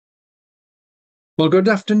Well, good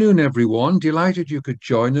afternoon, everyone. Delighted you could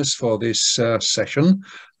join us for this session,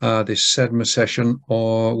 this CEdMA session,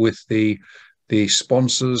 or with the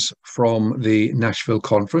sponsors from the Nashville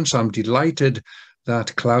conference. I'm delighted that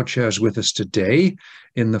CloudShare is with us today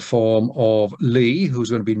in the form of Lee, who's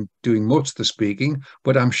going to be doing most of the speaking,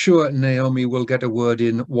 but I'm sure Naomi will get a word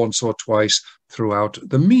in once or twice throughout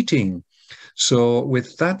the meeting. So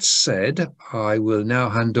with that said, I will now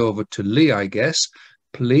hand over to Lee, I guess.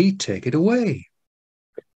 Please take it away.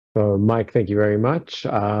 So, Mike, thank you very much.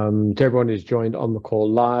 To everyone who's joined on the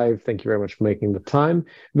call live, thank you very much for making the time.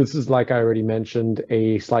 This is, like I already mentioned,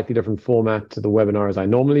 a slightly different format to the webinars I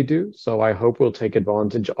normally do. So I hope we'll take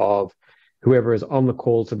advantage of whoever is on the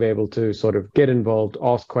call to be able to sort of get involved,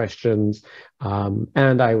 ask questions,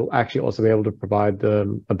 and I will actually also be able to provide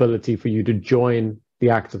the ability for you to join the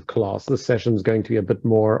active class. This session is going to be a bit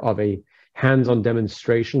more of a hands-on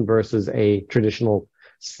demonstration versus a traditional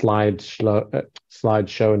slideshow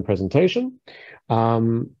and presentation.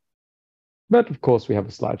 But of course, we have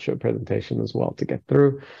a slideshow presentation as well to get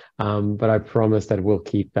through. But I promise that we'll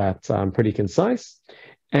keep that pretty concise.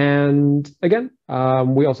 And again,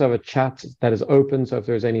 we also have a chat that is open. So if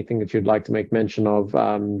there's anything that you'd like to make mention of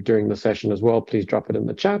during the session as well, please drop it in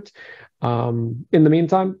the chat. In the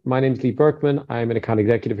meantime, my name is Lee Berkman. I'm an account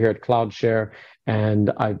executive here at CloudShare,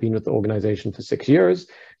 and I've been with the organization for 6 years.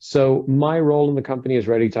 So my role in the company is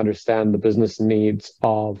really to understand the business needs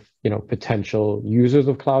of potential users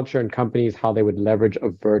of CloudShare and companies, how they would leverage a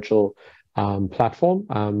virtual platform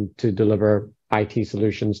to deliver IT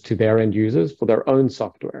solutions to their end users for their own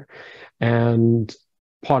software. And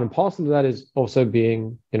part and parcel of that is also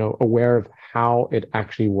being aware of how it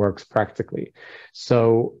actually works practically.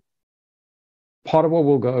 So part of what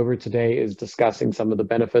we'll go over today is discussing some of the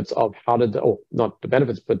benefits of how to, not the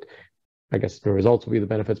benefits, but I guess the results will be the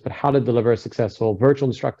benefits, but how to deliver a successful virtual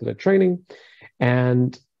instructor-led training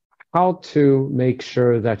and how to make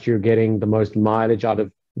sure that you're getting the most mileage out of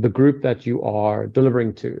the group that you are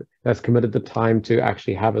delivering to, that's committed the time to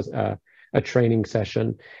actually have a training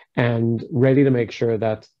session and ready to make sure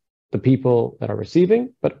that the people that are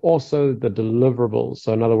receiving, but also the deliverables.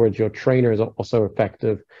 So in other words, your trainers are also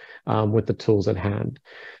effective with the tools at hand.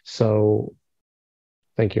 So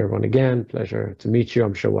thank you, everyone, again. Pleasure to meet you.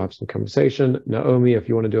 I'm sure we'll have some conversation. Naomi, if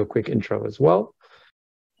you want to do a quick intro as well.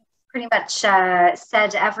 Pretty much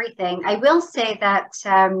said everything. I will say that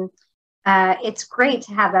it's great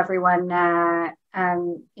to have everyone,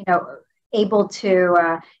 able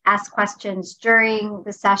to ask questions during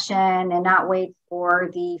the session and not wait for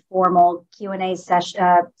the formal Q&A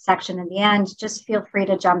section in the end. Just feel free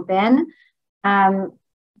to jump in.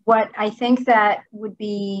 What I think that would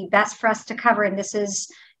be best for us to cover, and this is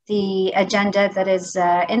the agenda that is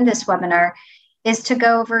in this webinar, is to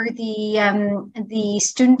go over the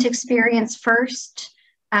student experience first,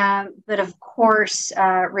 but of course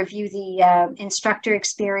review the instructor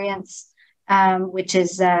experience, which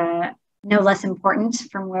is no less important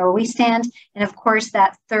from where we stand. And of course,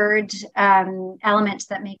 that third element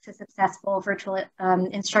that makes a successful virtual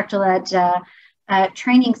instructor-led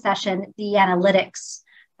training session, the analytics.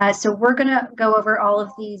 So we're going to go over all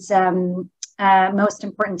of these most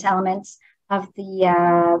important elements of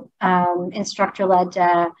the instructor-led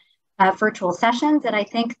virtual sessions, and I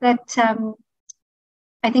think that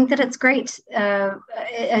it's great.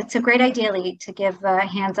 It's a great idea, Lee, to give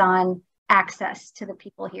hands-on access to the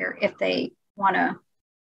people here if they want to,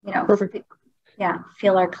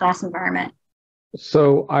 feel our class environment.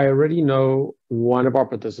 So I already know one of our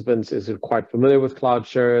participants is quite familiar with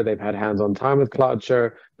CloudShare. They've had hands-on time with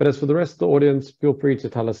CloudShare. But as for the rest of the audience, feel free to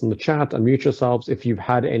tell us in the chat, unmute yourselves if you've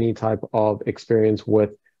had any type of experience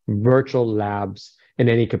with virtual labs in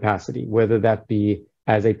any capacity, whether that be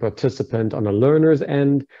as a participant on a learner's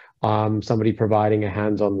end, somebody providing a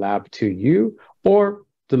hands-on lab to you, or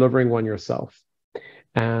delivering one yourself.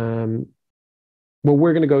 What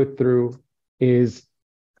we're going to go through is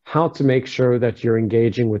how to make sure that you're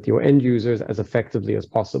engaging with your end users as effectively as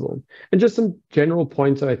possible. And just some general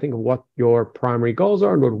points, I think, of what your primary goals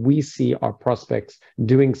are and what we see our prospects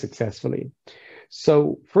doing successfully.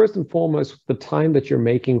 So first and foremost, the time that you're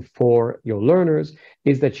making for your learners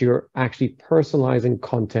is that you're actually personalizing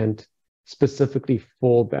content specifically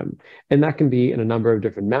for them. And that can be in a number of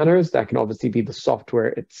different manners. That can obviously be the software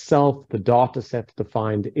itself, the data set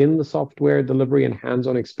defined in the software delivery and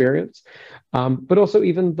hands-on experience, but also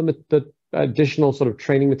even the additional sort of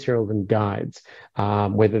training materials and guides,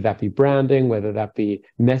 whether that be branding, whether that be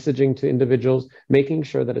messaging to individuals, making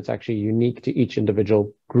sure that it's actually unique to each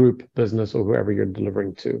individual group, business, or whoever you're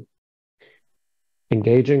delivering to.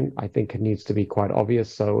 engaging, I think it needs to be quite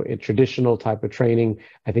obvious. So a traditional type of training,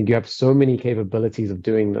 I think you have so many capabilities of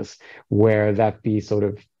doing this, where that be sort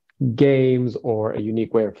of games or a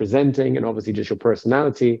unique way of presenting and obviously just your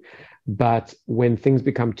personality. But when things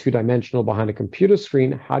become two-dimensional behind a computer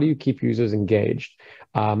screen, how do you keep users engaged?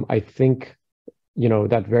 I think,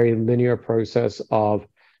 that very linear process of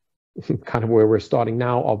kind of where we're starting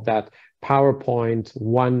now, of that PowerPoint,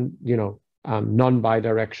 one,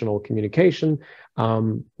 non-bi-directional communication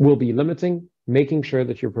will be limiting, making sure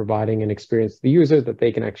that you're providing an experience to the user that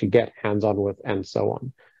they can actually get hands-on with, and so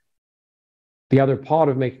on. The other part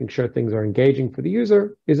of making sure things are engaging for the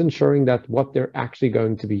user is ensuring that what they're actually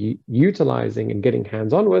going to be utilizing and getting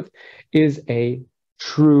hands-on with is a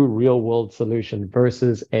true real-world solution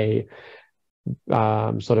versus a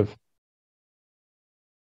sort of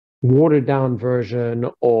watered-down version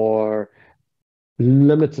or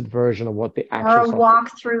limited version of what the actual or a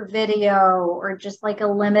walkthrough video, or just like a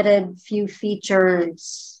limited few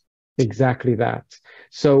features. Exactly that.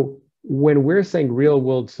 So when we're saying real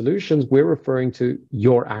world solutions, we're referring to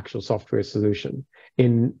your actual software solution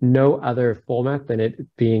in no other format than it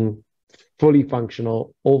being fully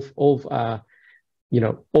functional, all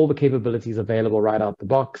the capabilities available right out the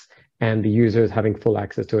box, and the users having full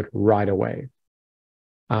access to it right away.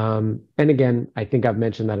 And again, I think I've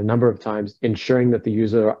mentioned that a number of times, ensuring that the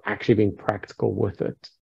user are actually being practical with it.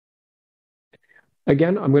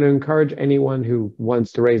 Again, I'm going to encourage anyone who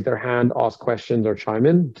wants to raise their hand, ask questions, or chime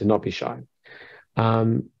in to not be shy.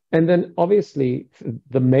 And then obviously,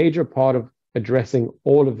 the major part of addressing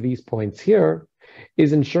all of these points here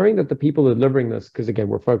is ensuring that the people delivering this, because again,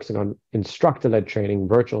 we're focusing on instructor-led training,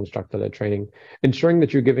 virtual instructor-led training, ensuring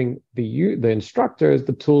that you're giving the instructors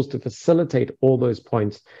the tools to facilitate all those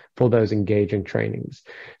points for those engaging trainings.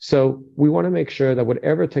 So we want to make sure that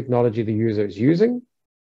whatever technology the user is using,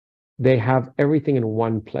 they have everything in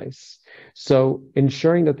one place. So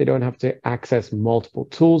ensuring that they don't have to access multiple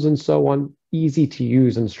tools and so on, easy to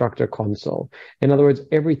use instructor console. In other words,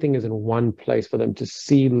 everything is in one place for them to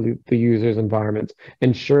see the user's environment,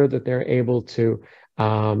 ensure that they're able to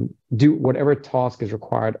do whatever task is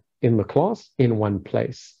required in the class in one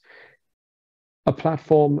place. A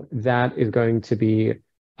platform that is going to be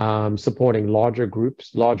supporting larger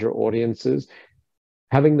groups, larger audiences,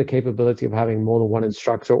 having the capability of having more than one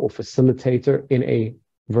instructor or facilitator in a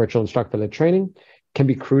virtual instructor-led training can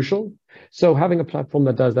be crucial. So having a platform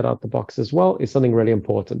that does that out the box as well is something really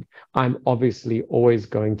important. I'm obviously always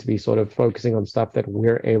going to be sort of focusing on stuff that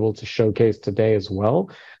we're able to showcase today as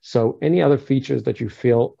well. So any other features that you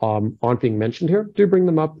feel aren't being mentioned here, do bring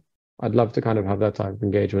them up. I'd love to kind of have that type of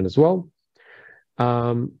engagement as well.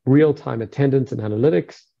 Real-time attendance and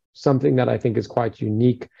analytics, something that I think is quite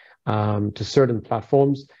unique to certain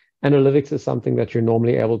platforms. Analytics is something that you're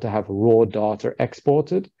normally able to have raw data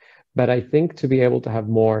exported, but I think to be able to have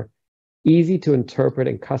more easy to interpret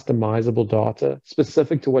and customizable data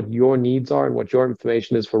specific to what your needs are and what your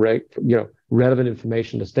information is for relevant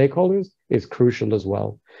information to stakeholders is crucial as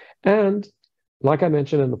well. And like I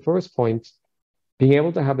mentioned in the first point, being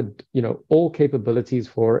able to have all capabilities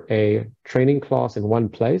for a training class in one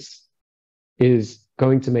place is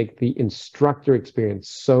going to make the instructor experience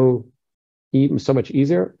so much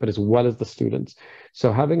easier, but as well as the students.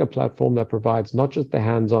 So having a platform that provides not just the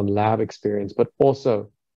hands-on lab experience, but also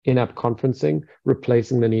in-app conferencing,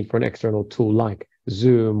 replacing the need for an external tool like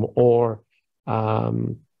Zoom or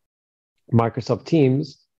Microsoft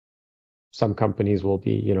Teams. Some companies will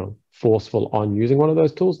be, forceful on using one of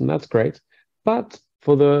those tools, and that's great. But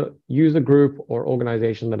for the user group or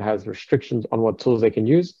organization that has restrictions on what tools they can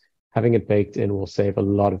use, having it baked in will save a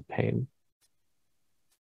lot of pain.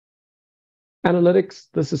 Analytics,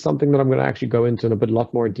 this is something that I'm going to actually go into in a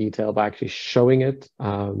lot more detail by actually showing it,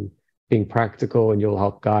 being practical, and you'll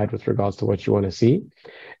help guide with regards to what you want to see.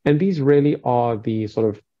 And these really are the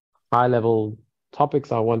sort of high-level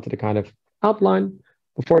topics I wanted to kind of outline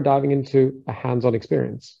before diving into a hands-on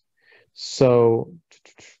experience. So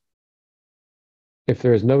if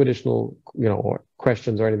there is no additional, or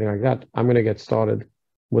questions or anything like that, I'm going to get started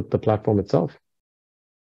with the platform itself.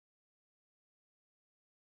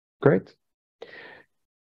 Great.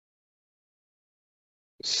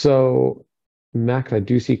 So, Mac, I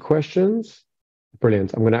do see questions.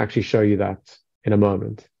 Brilliant. I'm going to actually show you that in a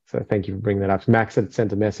moment. So thank you for bringing that up. Max had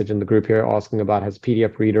sent a message in the group here asking about has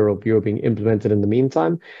PDF reader or viewer being implemented in the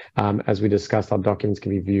meantime, as we discussed how documents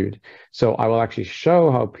can be viewed. So I will actually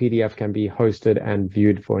show how PDF can be hosted and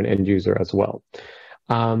viewed for an end user as well.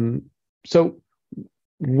 So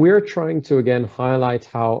we're trying to, again, highlight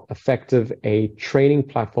how effective a training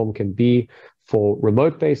platform can be for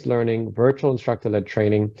remote-based learning, virtual instructor-led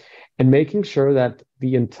training, and making sure that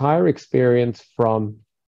the entire experience from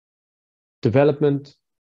development,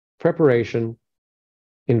 preparation,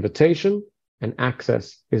 invitation, and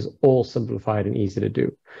access is all simplified and easy to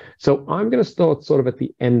do. So I'm going to start sort of at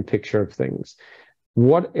the end picture of things.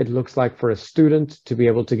 What it looks like for a student to be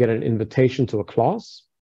able to get an invitation to a class,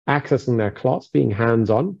 accessing their class, being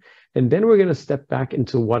hands-on, and then we're going to step back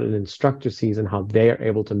into what an instructor sees and how they are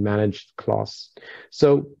able to manage the class.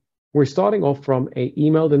 So we're starting off from an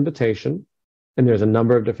emailed invitation, and there's a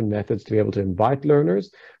number of different methods to be able to invite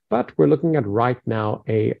learners, but we're looking at right now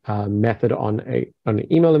a method on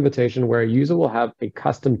an email invitation where a user will have a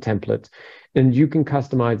custom template, and you can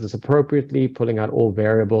customize this appropriately, pulling out all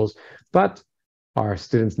variables, but our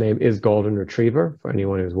student's name is Golden Retriever, for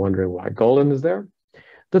anyone who's wondering why Golden is there.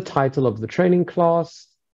 The title of the training class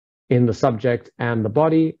in the subject and the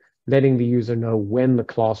body, letting the user know when the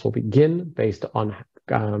class will begin based on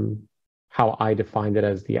how I defined it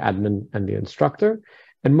as the admin and the instructor.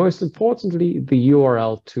 And most importantly, the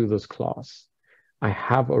URL to this class. I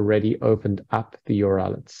have already opened up the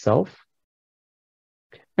URL itself.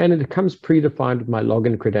 And it comes predefined with my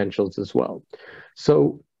login credentials as well.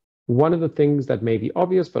 So one of the things that may be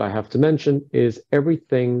obvious, but I have to mention, is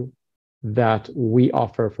everything that we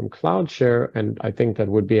offer from CloudShare, and I think that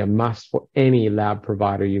would be a must for any lab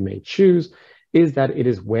provider you may choose, is that it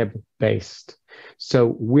is web-based.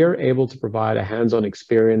 So we're able to provide a hands-on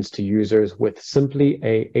experience to users with simply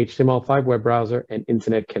a HTML5 web browser and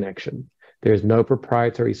internet connection. There's no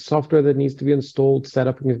proprietary software that needs to be installed, set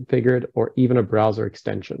up and configured, or even a browser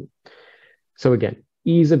extension. So again,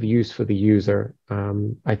 ease of use for the user,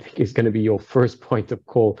 I think, is going to be your first point of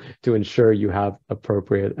call to ensure you have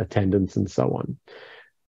appropriate attendance and so on.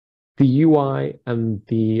 The UI and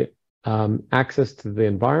the access to the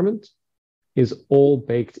environment is all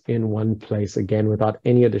baked in one place, again, without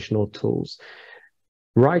any additional tools.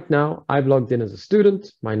 Right now, I've logged in as a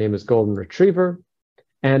student. My name is Golden Retriever,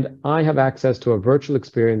 and I have access to a virtual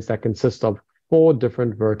experience that consists of 4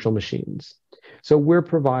 different virtual machines. So we're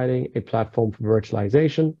providing a platform for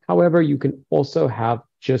virtualization. However, you can also have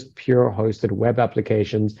just pure hosted web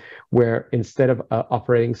applications where instead of an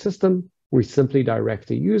operating system, we simply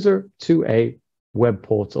direct a user to a web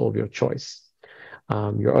portal of your choice,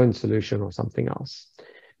 your own solution or something else.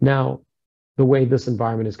 Now, the way this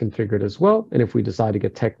environment is configured as well, and if we decide to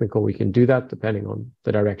get technical, we can do that depending on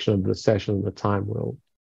the direction of the session and the time we'll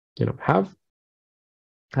have.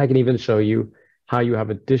 I can even show you how you have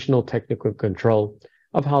additional technical control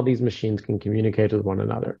of how these machines can communicate with one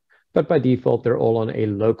another. But by default, they're all on a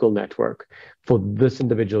local network for this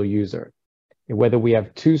individual user. And whether we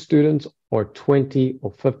have 2 students or 20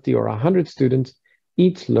 or 50 or 100 students,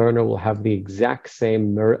 each learner will have the exact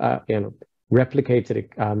same replicated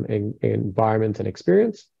environment and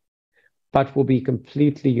experience, but will be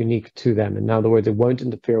completely unique to them. In other words, it won't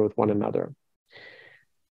interfere with one another.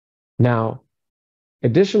 Now,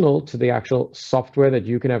 additional to the actual software that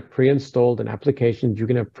you can have pre-installed and applications you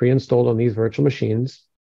can have pre-installed on these virtual machines,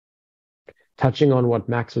 touching on what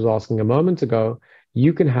Max was asking a moment ago,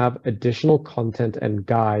 you can have additional content and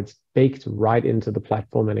guides baked right into the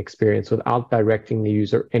platform and experience without directing the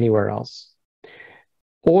user anywhere else.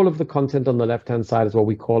 All of the content on the left-hand side is what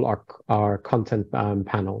we call our content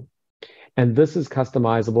panel. And this is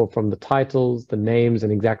customizable from the titles, the names,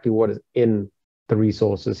 and exactly what is in the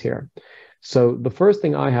resources here. So the first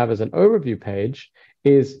thing I have as an overview page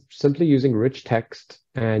is simply using rich text,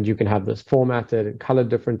 and you can have this formatted and colored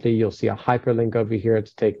differently. You'll see a hyperlink over here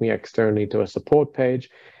to take me externally to a support page.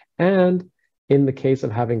 And in the case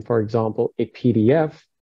of having, for example, a PDF,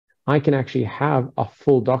 I can actually have a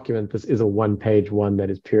full document. This is a one-page one that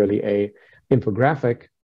is purely a infographic,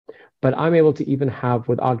 but I'm able to even have,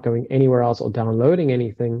 without going anywhere else or downloading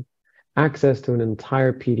anything, access to an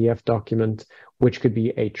entire PDF document, which could be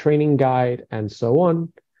a training guide and so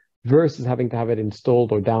on, versus having to have it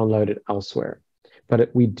installed or downloaded elsewhere.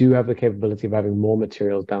 But we do have the capability of having more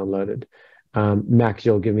materials downloaded. Max,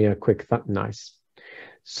 you'll give me a quick nice.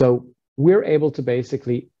 So we're able to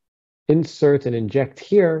basically insert and inject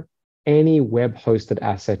here any web-hosted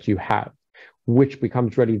asset you have, which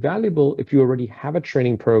becomes really valuable if you already have a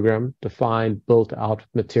training program defined, built out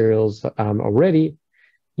materials already.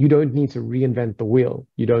 You don't need to reinvent the wheel.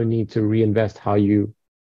 You don't need to reinvest how you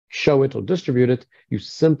show it or distribute it. You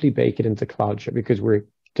simply bake it into CloudShare because we're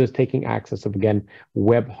just taking access of, again,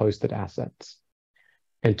 web-hosted assets.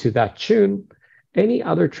 And to that tune, any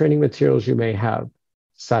other training materials you may have,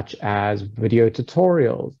 such as video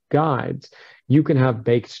tutorials, guides, you can have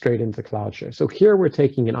baked straight into CloudShare. So here we're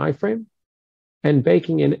taking an iframe and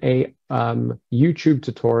baking in a YouTube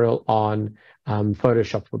tutorial on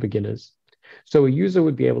Photoshop for beginners. So a user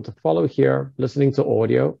would be able to follow here, listening to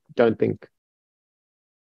audio. I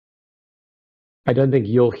don't think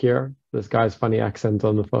you'll hear this guy's funny accent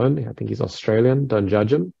on the phone. I think he's Australian. Don't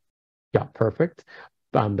judge him. Yeah, perfect.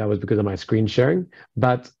 That was because of my screen sharing.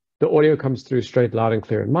 But the audio comes through straight, loud and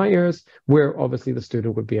clear in my ears, where obviously the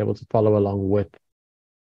student would be able to follow along with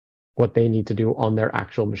what they need to do on their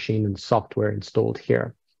actual machine and software installed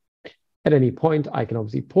here. At any point, I can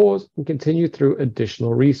obviously pause and continue through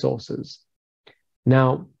additional resources.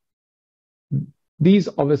 Now, these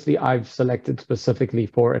obviously I've selected specifically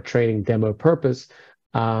for a training demo purpose,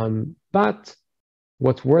 but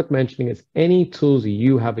what's worth mentioning is any tools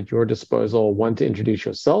you have at your disposal or want to introduce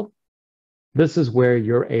yourself, this is where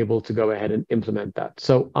you're able to go ahead and implement that.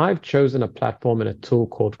 So I've chosen a platform and a tool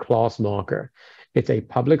called ClassMarker. It's a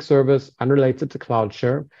public service unrelated to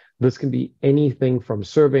CloudShare. This can be anything from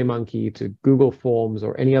SurveyMonkey to Google Forms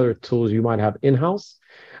or any other tools you might have in-house,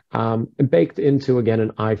 baked into, again,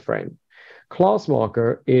 an iframe.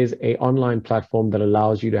 ClassMarker is an online platform that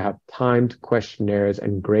allows you to have timed questionnaires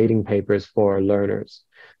and grading papers for learners.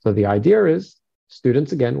 So the idea is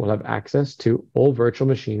students, again, will have access to all virtual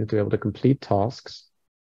machines to be able to complete tasks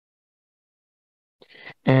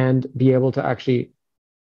and be able to actually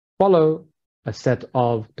follow a set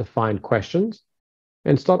of defined questions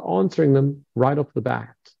and start answering them right off the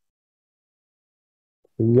bat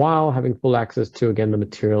while having full access to, again, the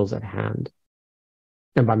materials at hand.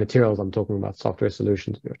 And by materials, I'm talking about software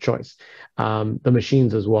solutions of your choice. The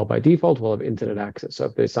machines as well, by default, will have internet access. So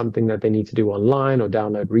if there's something that they need to do online or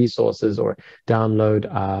download resources or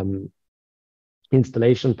download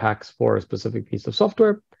installation packs for a specific piece of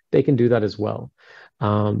software, they can do that as well.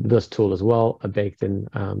 This tool as well, a baked-in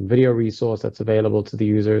video resource that's available to the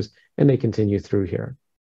users, and they continue through here.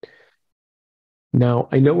 Now,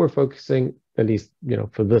 I know we're focusing, at least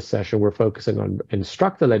for this session, we're focusing on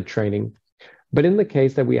instructor-led training. But in the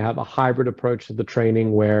case that we have a hybrid approach to the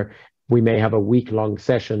training where we may have a week-long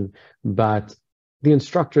session, but the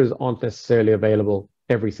instructors aren't necessarily available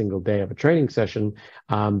every single day of a training session,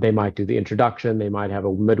 they might do the introduction, they might have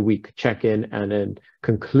a midweek check-in and a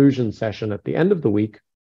conclusion session at the end of the week.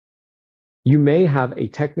 You may have a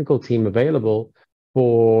technical team available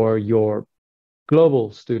for your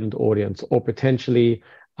global student audience, or potentially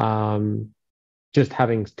just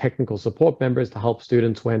having technical support members to help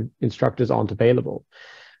students when instructors aren't available.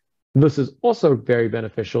 This is also very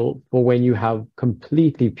beneficial for when you have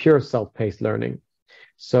completely pure self-paced learning.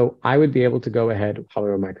 So I would be able to go ahead,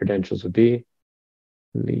 however my credentials would be,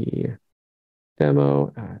 the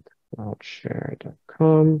demo at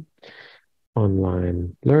cloudshare.com,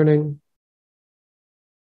 online learning.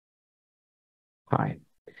 Hi.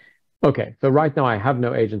 Okay, so right now I have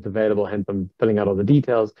no agents available, hence I'm filling out all the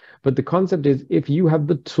details. But the concept is if you have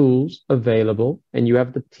the tools available and you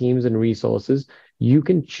have the teams and resources, you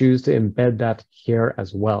can choose to embed that here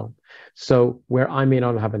as well. So where I may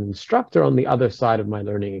not have an instructor on the other side of my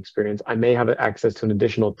learning experience, I may have access to an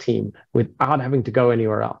additional team without having to go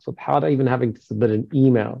anywhere else, without even having to submit an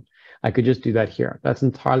email. I could just do that here. That's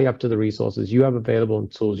entirely up to the resources you have available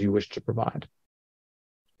and tools you wish to provide.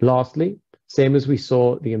 Lastly, same as we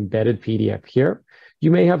saw the embedded PDF here,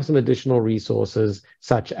 you may have some additional resources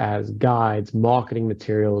such as guides, marketing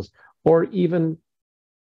materials, or even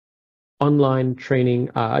online training,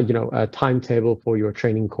 a timetable for your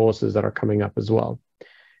training courses that are coming up as well.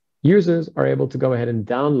 Users are able to go ahead and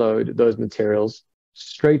download those materials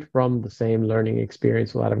straight from the same learning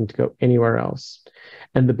experience without having to go anywhere else.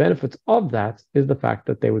 And the benefits of that is the fact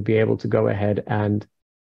that they would be able to go ahead and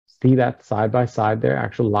see that side by side, their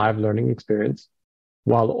actual live learning experience,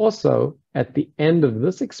 while also at the end of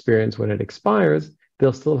this experience, when it expires,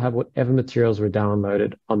 they'll still have whatever materials were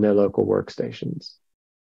downloaded on their local workstations.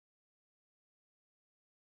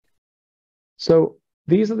 So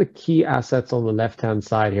these are the key assets on the left-hand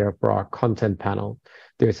side here for our content panel.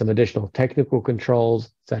 There's some additional technical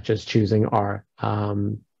controls, such as choosing our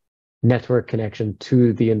network connection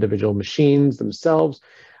to the individual machines themselves.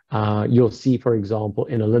 You'll see, for example,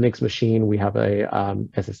 in a Linux machine, we have a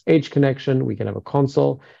SSH connection, we can have a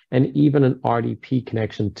console, and even an RDP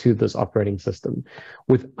connection to this operating system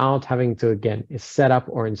without having to, again, set up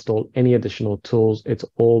or install any additional tools. It's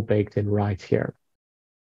all baked in right here.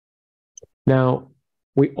 Now,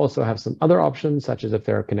 we also have some other options, such as if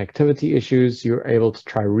there are connectivity issues, you're able to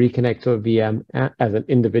try reconnect to a VM as an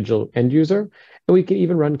individual end user. And we can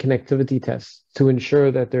even run connectivity tests to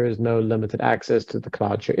ensure that there is no limited access to the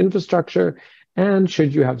CloudShare infrastructure. And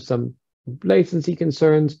should you have some latency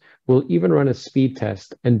concerns, we'll even run a speed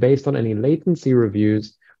test. And based on any latency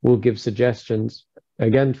reviews, we'll give suggestions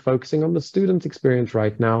again, focusing on the student experience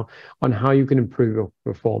right now on how you can improve your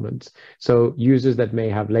performance. So users that may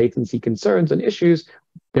have latency concerns and issues,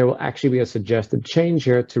 there will actually be a suggested change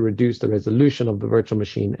here to reduce the resolution of the virtual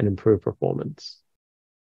machine and improve performance.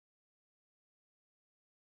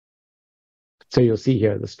 So you'll see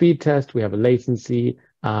here the speed test, we have a latency.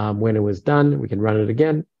 When it was done, we can run it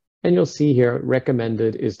again. And you'll see here,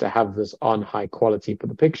 recommended is to have this on high quality for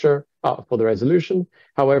the picture, for the resolution.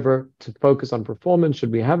 However, to focus on performance,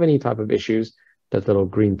 should we have any type of issues, that little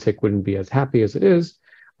green tick wouldn't be as happy as it is,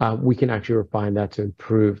 we can actually refine that to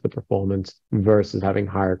improve the performance versus having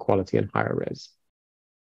higher quality and higher res.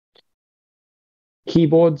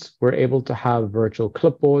 Keyboards, we're able to have virtual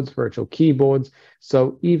clipboards, virtual keyboards.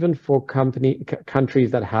 So even for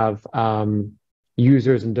countries that have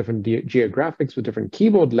users in different geographics with different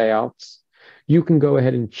keyboard layouts, you can go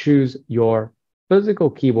ahead and choose your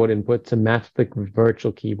physical keyboard input to match the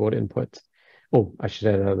virtual keyboard input. Oh, I should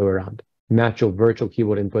say the other way around. Match your virtual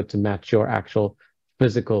keyboard input to match your actual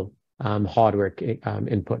physical hardware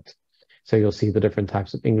input. So you'll see the different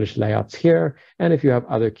types of English layouts here. And if you have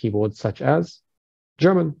other keyboards such as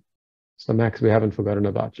German, so Max, we haven't forgotten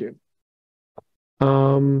about you.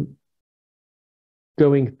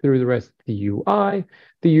 Going through the rest of the UI,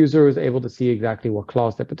 the user is able to see exactly what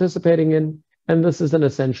class they're participating in. And this is an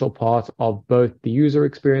essential part of both the user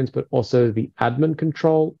experience, but also the admin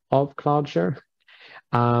control of CloudShare,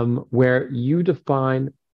 where you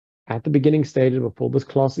define at the beginning stages before this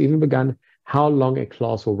class even begun, how long a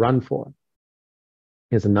class will run for.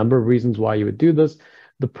 There's a number of reasons why you would do this.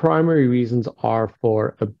 The primary reasons are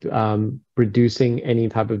for reducing any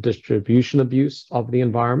type of distribution abuse of the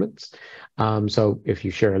environments. So if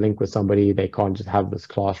you share a link with somebody, they can't just have this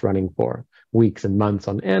class running for weeks and months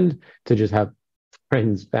on end to just have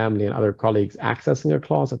friends, family, and other colleagues accessing a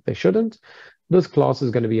class if they shouldn't. This class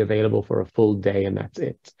is going to be available for a full day, and that's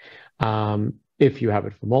it. If you have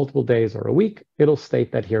it for multiple days or a week, it'll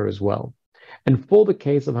state that here as well. And for the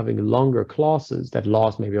case of having longer classes that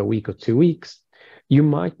last maybe a week or 2 weeks, you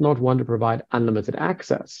might not want to provide unlimited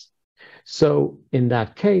access. So in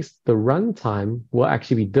that case, the runtime will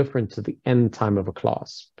actually be different to the end time of a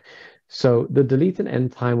class. So the delete and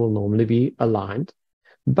end time will normally be aligned.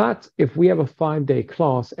 But if we have a 5-day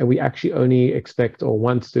class and we actually only expect or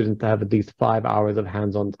want students to have at least 5 hours of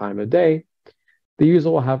hands-on time a day, the user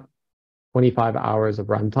will have 25 hours of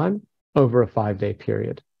runtime over a 5-day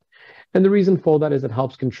period. And the reason for that is it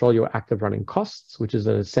helps control your active running costs, which is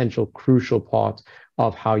an essential, crucial part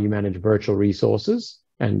of how you manage virtual resources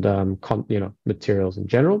and materials in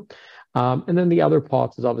general. And then the other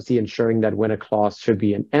part is obviously ensuring that when a class should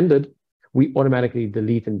be ended, we automatically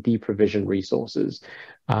delete and deprovision resources.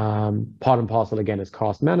 Part and parcel, again, is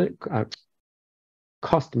cost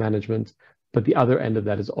management, but the other end of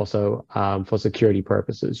that is also for security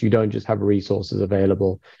purposes. You don't just have resources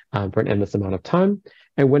available for an endless amount of time.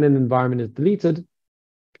 And when an environment is deleted,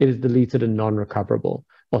 it is deleted and non-recoverable,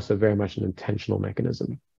 also very much an intentional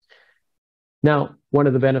mechanism. Now, one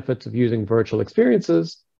of the benefits of using virtual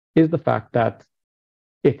experiences is the fact that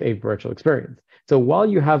it's a virtual experience. So while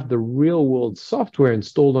you have the real world software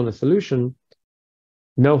installed on a solution,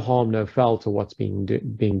 no harm, no foul to what's being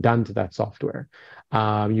done to that software.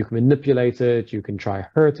 You can manipulate it, you can try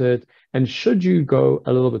hurt it, and should you go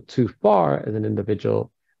a little bit too far as an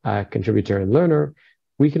individual contributor and learner,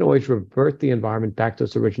 we can always revert the environment back to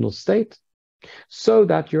its original state so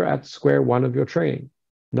that you're at square one of your training.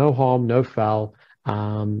 No harm, no foul,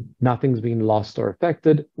 nothing's been lost or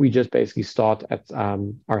affected. We just basically start at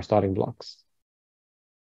our starting blocks.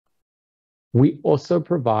 We also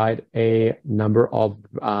provide a number of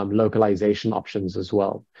localization options as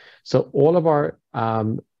well. So all of our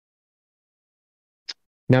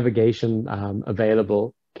navigation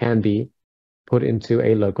available can be put into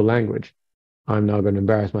a local language. I'm now going to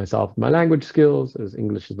embarrass myself with my language skills, as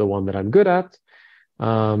English is the one that I'm good at.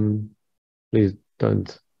 Please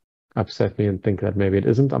don't upset me and think that maybe it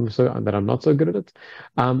isn't, that I'm not so good at it.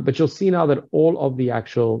 But you'll see now that all of the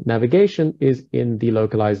actual navigation is in the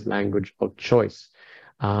localized language of choice.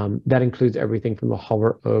 That includes everything from the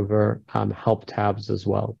hover over help tabs as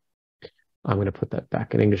well. I'm going to put that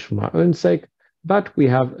back in English for my own sake, but we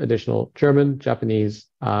have additional German, Japanese,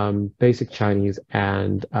 basic Chinese,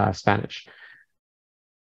 and Spanish.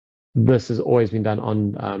 This has always been done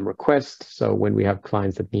on request. So when we have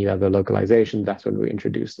clients that need other localization, that's when we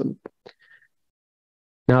introduce them.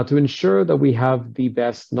 Now, to ensure that we have the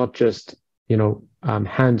best, not just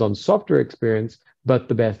hands-on software experience, but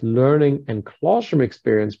the best learning and classroom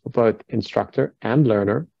experience for both instructor and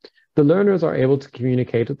learner, the learners are able to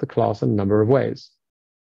communicate with the class in a number of ways.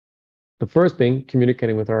 The first being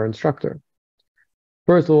communicating with our instructor.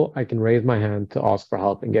 First of all, I can raise my hand to ask for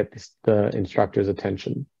help and get the instructor's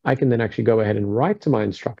attention. I can then actually go ahead and write to my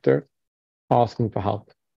instructor asking for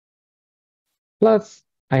help. Plus,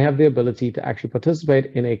 I have the ability to actually participate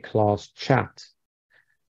in a class chat.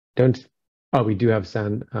 We do have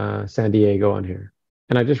San Diego on here.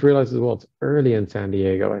 And I just realized as well, it's early in San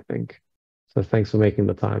Diego, I think. So thanks for making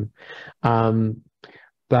the time.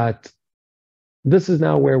 But this is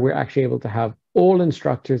now where we're actually able to have all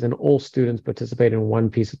instructors and all students participate in one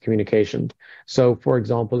piece of communication. So for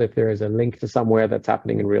example, if there is a link to somewhere that's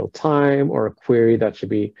happening in real time, or a query that should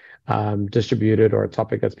be distributed, or a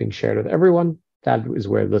topic that's being shared with everyone, that is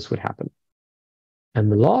where this would happen. And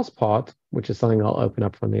the last part, which is something I'll open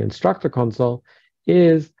up from the instructor console,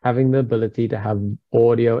 is having the ability to have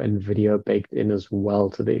audio and video baked in as well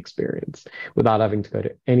to the experience without having to go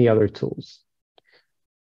to any other tools.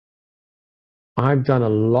 I've done a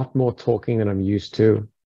lot more talking than I'm used to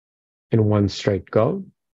in one straight go.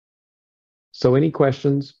 So any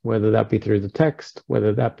questions, whether that be through the text,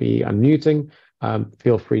 whether that be unmuting,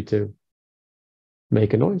 feel free to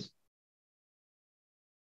make a noise.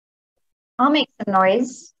 I'll make some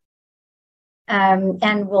noise,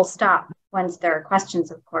 and we'll stop once there are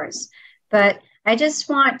questions, of course. But I just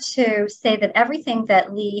want to say that everything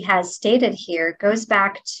that Lee has stated here goes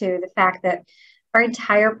back to the fact that our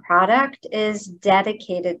entire product is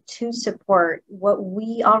dedicated to support what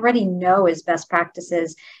we already know is best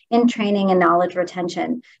practices in training and knowledge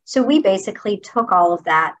retention. So we basically took all of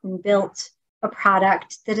that and built a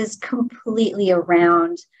product that is completely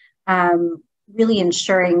around really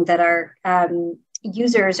ensuring that our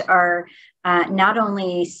users are not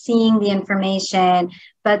only seeing the information,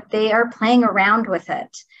 but they are playing around with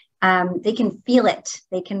it. They can feel it,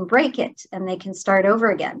 they can break it, and they can start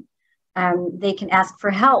over again. They can ask for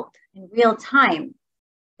help in real time.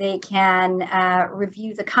 They can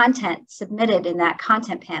review the content submitted in that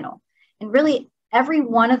content panel. And really, every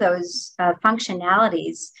one of those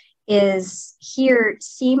functionalities is here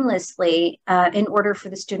seamlessly in order for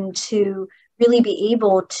the student to really be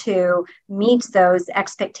able to meet those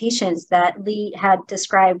expectations that Lee had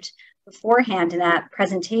described beforehand in that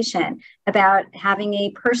presentation about having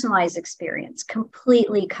a personalized experience,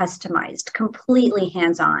 completely customized, completely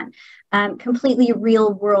hands-on, completely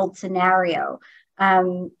real-world scenario.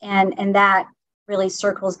 And that really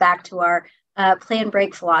circles back to our play and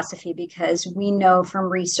break philosophy, because we know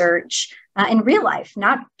from research in real life,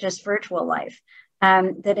 not just virtual life,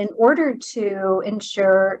 that in order to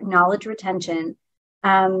ensure knowledge retention,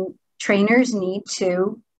 trainers need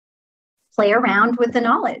to play around with the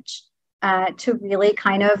knowledge to really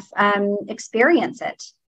kind of experience it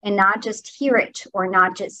and not just hear it or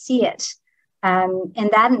not just see it.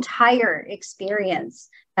 And that entire experience,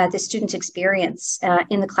 the student experience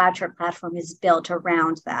in the CloudShare platform is built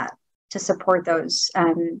around that to support those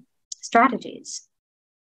strategies.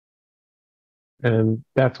 And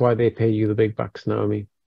that's why they pay you the big bucks, Naomi.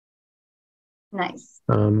 Nice.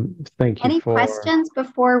 Thank you. Any questions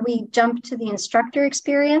before we jump to the instructor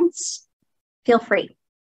experience? Feel free.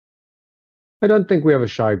 I don't think we have a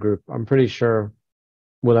shy group. I'm pretty sure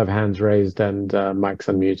we'll have hands raised and mics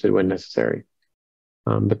unmuted when necessary.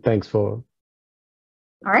 But thanks for,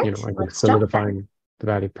 all right, solidifying the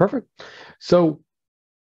value. Perfect. So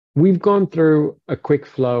we've gone through a quick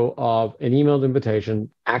flow of an emailed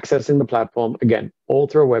invitation, accessing the platform, again, all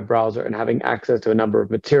through a web browser, and having access to a number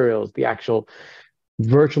of materials, the actual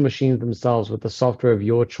virtual machines themselves with the software of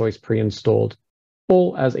your choice pre-installed,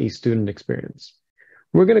 all as a student experience.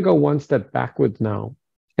 We're going to go one step backwards now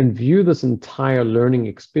and view this entire learning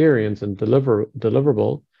experience and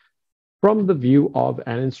deliverable from the view of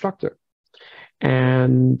an instructor.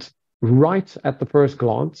 And right at the first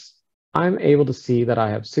glance, I'm able to see that I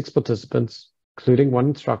have 6 participants, including 1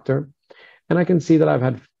 instructor, and I can see that I've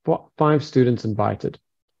had 5 students invited,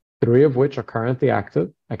 3 of which are currently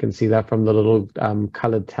active. I can see that from the little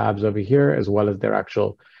colored tabs over here, as well as their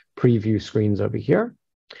actual preview screens over here.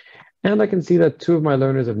 And I can see that 2 of my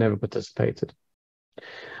learners have never participated.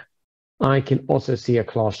 I can also see a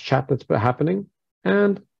class chat that's happening.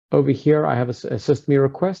 And over here, I have a CEdMA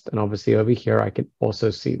request. And obviously over here, I can also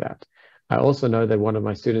see that. I also know that one of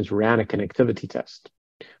my students ran a connectivity test,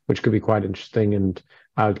 which could be quite interesting. And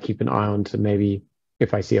I would keep an eye on to maybe,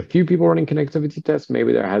 if I see a few people running connectivity tests,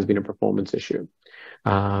 maybe there has been a performance issue.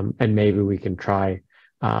 And maybe we can try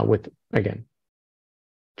with, again,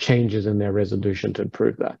 changes in their resolution to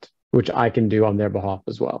improve that, which I can do on their behalf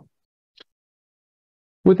as well.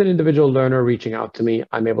 With an individual learner reaching out to me,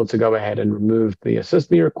 I'm able to go ahead and remove the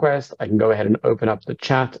CEdMA request. I can go ahead and open up the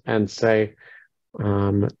chat and say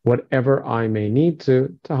whatever I may need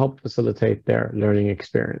to help facilitate their learning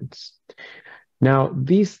experience. Now,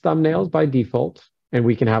 these thumbnails by default, and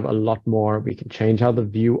we can have a lot more, we can change how the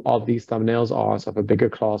view of these thumbnails are. So for bigger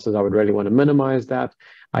classes, I would really want to minimize that.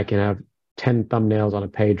 I can have 10 thumbnails on a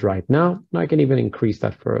page right now, and I can even increase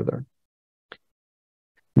that further.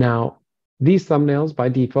 Now, these thumbnails by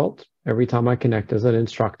default, every time I connect as an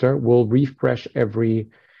instructor, will refresh every,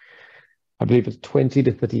 I believe it's 20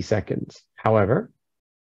 to 30 seconds. However,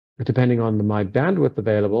 depending on my bandwidth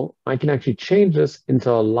available, I can actually change this into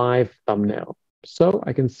a live thumbnail. So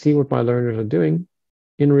I can see what my learners are doing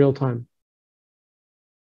in real time.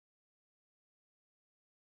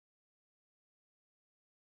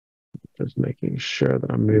 Just making sure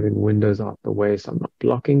that I'm moving windows out the way so I'm not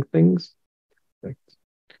blocking things. Perfect.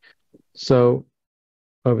 So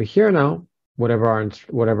over here now, whatever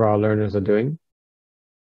our learners are doing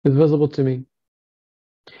is visible to me.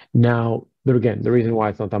 Now, again, the reason why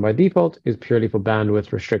it's not done by default is purely for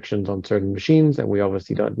bandwidth restrictions on certain machines, and we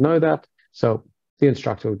obviously don't know that. So the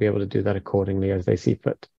instructor would be able to do that accordingly as they see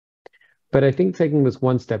fit. But I think taking this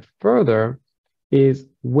one step further is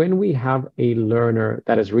when we have a learner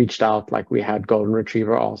that has reached out, like we had Golden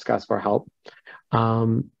Retriever ask us for help,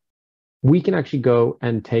 we can actually go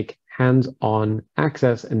and take hands-on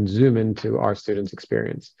access and zoom into our students'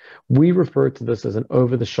 experience. We refer to this as an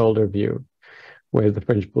over-the-shoulder view. Where's the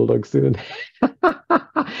French Bulldog student?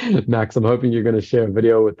 Max, I'm hoping you're going to share a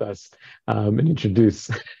video with us and introduce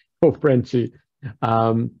your Frenchie.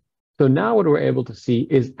 So now what we're able to see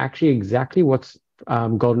is actually exactly what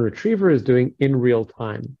Golden Retriever is doing in real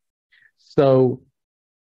time. So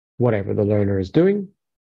whatever the learner is doing,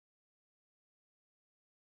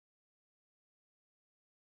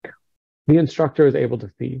 the instructor is able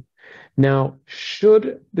to see. Now,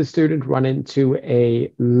 should the student run into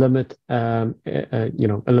a limit, a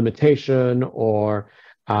limitation or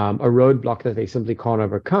a roadblock that they simply can't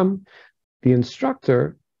overcome, the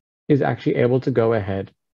instructor is actually able to go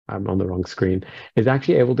ahead, I'm on the wrong screen, is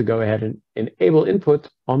actually able to go ahead and enable input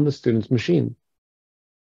on the student's machine.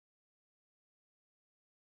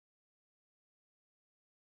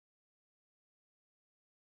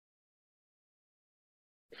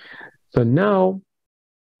 So now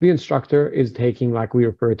the instructor is taking, like we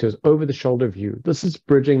refer to as over-the-shoulder view. This is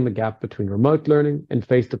bridging the gap between remote learning and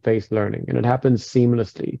face-to-face learning, and it happens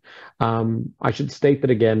seamlessly. I should state that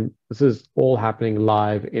again, this is all happening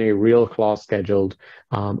live in a real class scheduled.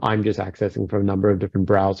 I'm just accessing from a number of different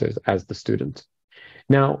browsers as the student.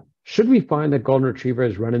 Now, should we find that Golden Retriever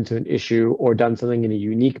has run into an issue or done something in a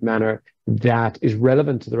unique manner that is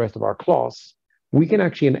relevant to the rest of our class, we can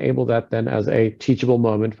actually enable that then as a teachable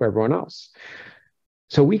moment for everyone else.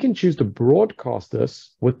 So we can choose to broadcast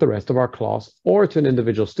this with the rest of our class or to an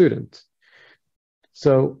individual student.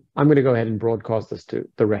 So I'm going to go ahead and broadcast this to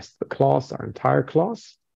the rest of the class, our entire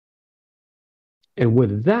class. And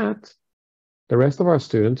with that, the rest of our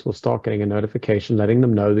students will start getting a notification letting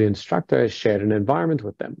them know the instructor has shared an environment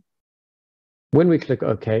with them. When we click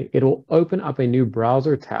OK, it will open up a new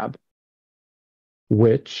browser tab,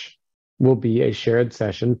 which will be a shared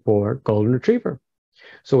session for Golden Retriever.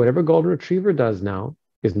 So whatever Golden Retriever does now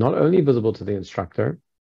is not only visible to the instructor,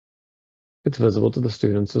 it's visible to the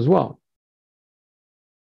students as well.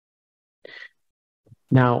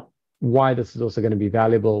 Now, why this is also going to be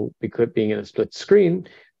valuable, because being in a split screen,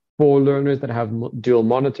 for learners that have dual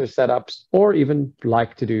monitor setups or even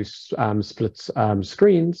like to do split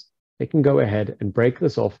screens, they can go ahead and break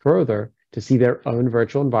this off further to see their own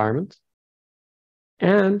virtual environment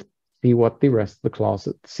and see what the rest of the class,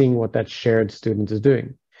 seeing what that shared student is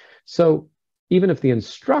doing. So even if the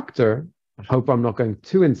instructor, I hope I'm not going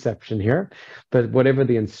to Inception here, but whatever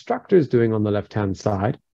the instructor is doing on the left-hand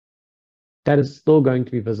side, that is still going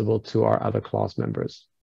to be visible to our other class members.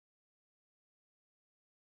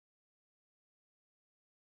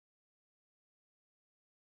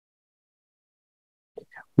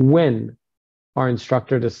 When our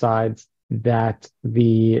instructor decides that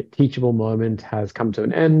the teachable moment has come to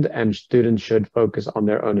an end and students should focus on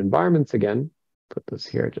their own environments again, put this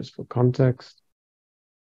here just for context,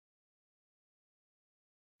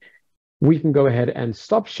 we can go ahead and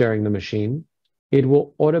stop sharing the machine. It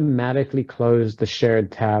will automatically close the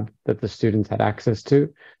shared tab that the students had access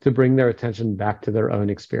to bring their attention back to their own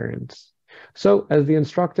experience. So as the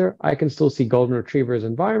instructor, I can still see Golden Retriever's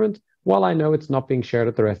environment while I know it's not being shared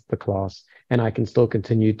with the rest of the class, and I can still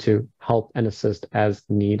continue to help and assist as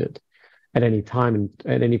needed. At any time and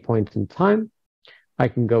at any point in time, I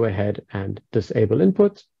can go ahead and disable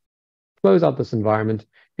input, close out this environment,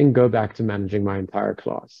 and go back to managing my entire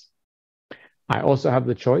class. I also have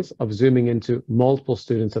the choice of zooming into multiple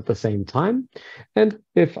students at the same time. And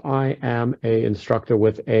if I am an instructor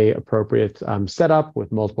with a appropriate setup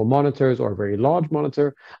with multiple monitors or a very large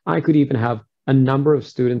monitor, I could even have a number of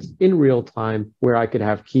students in real time where I could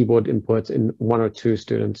have keyboard inputs in 1 or 2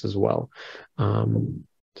 students as well.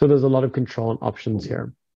 So there's a lot of control and options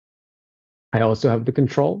here. I also have the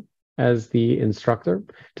control as the instructor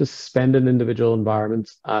to suspend an individual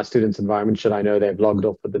student's environment should I know they've logged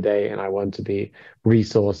off for the day and I want to be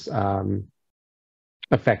resource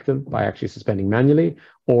effective by actually suspending manually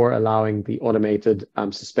or allowing the automated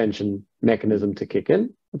suspension mechanism to kick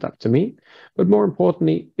in. It's up to me. But more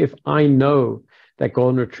importantly, if I know that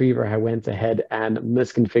Golden Retriever went ahead and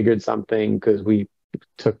misconfigured something because we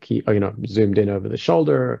took zoomed in over the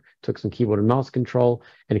shoulder, took some keyboard and mouse control,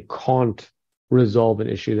 and it can't resolve an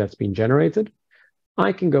issue that's been generated,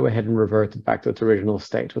 I can go ahead and revert it back to its original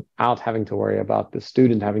state without having to worry about the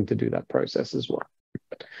student having to do that process as well.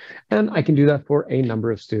 And I can do that for a number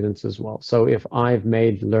of students as well. So if I've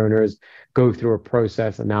made learners go through a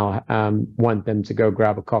process and now want them to go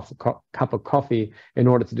grab a cup of coffee in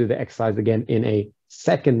order to do the exercise again in a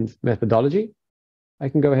second methodology, I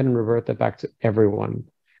can go ahead and revert that back to everyone.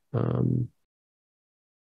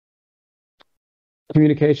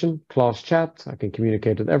 Communication, class chat, I can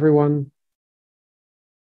communicate with everyone.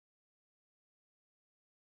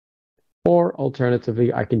 Or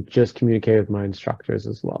alternatively, I can just communicate with my instructors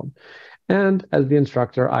as well. And as the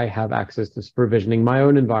instructor, I have access to supervisioning my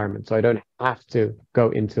own environment, so I don't have to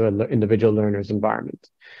go into an individual learner's environment.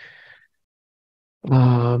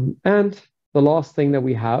 And the last thing that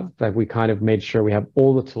we have, that we kind of made sure we have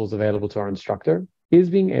all the tools available to our instructor, is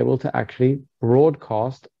being able to actually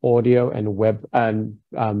broadcast audio and web and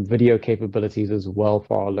video capabilities as well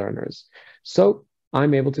for our learners. So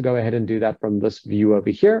I'm able to go ahead and do that from this view over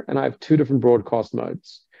here, and I have 2 different broadcast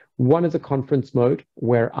modes. One is a conference mode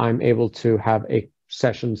where I'm able to have a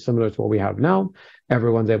session similar to what we have now.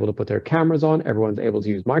 Everyone's able to put their cameras on, everyone's able to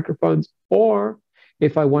use microphones, or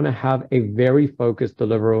if I want to have a very focused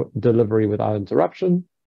delivery without interruption,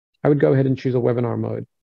 I would go ahead and choose a webinar mode.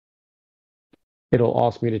 It'll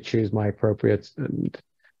ask me to choose my appropriate, and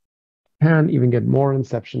can even get more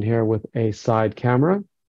inception here with a side camera.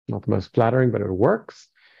 Not the most flattering, but it works.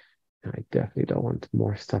 I definitely don't want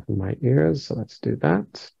more stuff in my ears, so let's do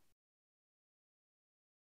that.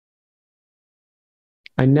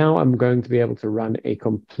 And now I'm going to be able to run a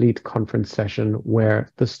complete conference session where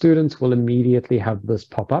the students will immediately have this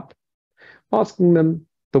pop up, asking them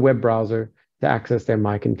the web browser to access their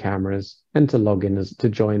mic and cameras and to log in to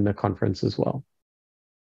join the conference as well.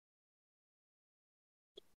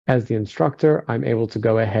 As the instructor, I'm able to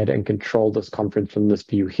go ahead and control this conference from this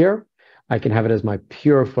view here. I can have it as my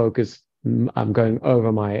pure focus. I'm going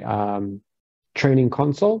over my training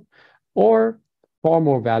console, or far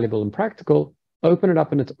more valuable and practical, open it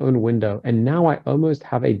up in its own window. And now I almost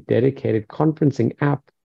have a dedicated conferencing app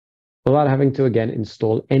without having to, again,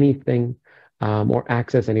 install anything or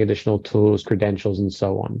access any additional tools, credentials, and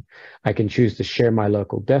so on. I can choose to share my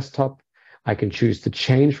local desktop. I can choose to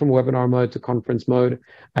change from webinar mode to conference mode.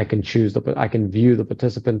 I can view the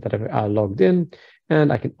participant that have logged in,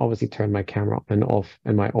 and I can obviously turn my camera on and off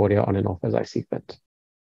and my audio on and off as I see fit.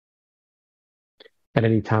 At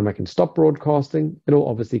any time, I can stop broadcasting. It'll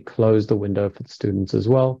obviously close the window for the students as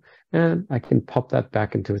well, and I can pop that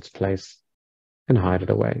back into its place and hide it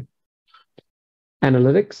away.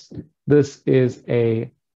 Analytics. This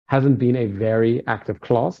hasn't been a very active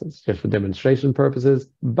class. It's just for demonstration purposes,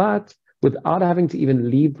 but without having to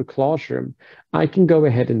even leave the classroom, I can go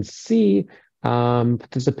ahead and see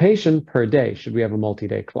participation per day, should we have a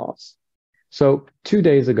multi-day class. So 2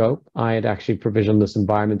 days ago, I had actually provisioned this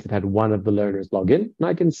environment that had one of the learners log in, and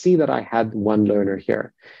I can see that I had one learner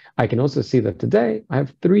here. I can also see that today I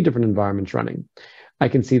have 3 different environments running. I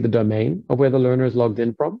can see the domain of where the learner is logged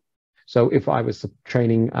in from. So if I was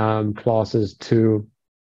training classes to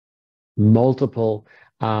multiple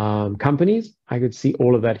companies, I could see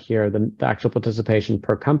all of that here, the actual participation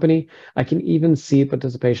per company. I can even see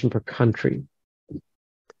participation per country.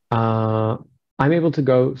 I'm able to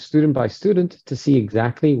go student by student to see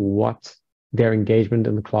exactly what their engagement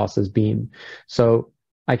in the class has been. So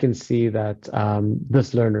I can see that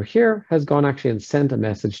this learner here has gone actually and sent a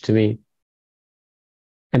message to me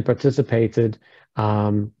and participated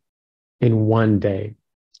in 1 day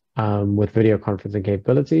with video conferencing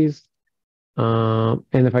capabilities.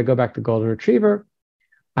 And if I go back to Golden Retriever,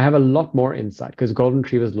 I have a lot more insight because Golden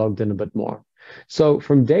Retriever is logged in a bit more. So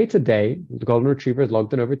from day to day, the Golden Retriever is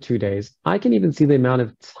logged in over 2 days. I can even see the amount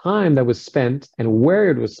of time that was spent and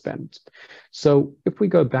where it was spent. So if we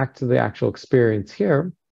go back to the actual experience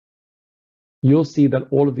here, you'll see that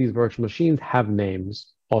all of these virtual machines have names,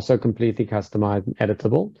 also completely customized and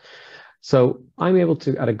editable. So I'm able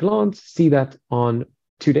to, at a glance, see that on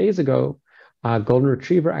 2 days ago, Golden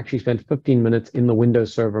Retriever actually spent 15 minutes in the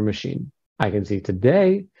Windows Server machine. I can see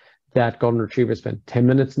today that Golden Retriever spent 10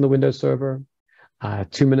 minutes in the Windows Server,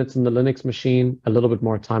 2 minutes in the Linux machine, a little bit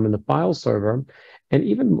more time in the file server, and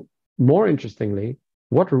even more interestingly,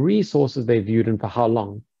 what resources they viewed and for how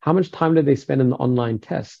long. How much time did they spend in the online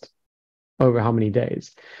test over how many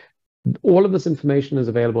days? All of this information is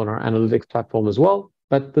available on our analytics platform as well,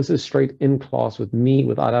 but this is straight in class with me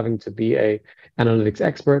without having to be an analytics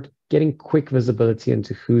expert, getting quick visibility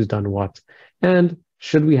into who's done what. And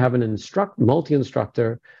should we have an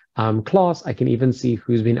multi-instructor class, I can even see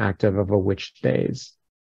who's been active over which days.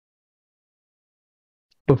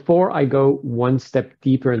 Before I go one step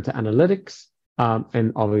deeper into analytics,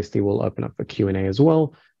 and obviously we'll open up for Q&A as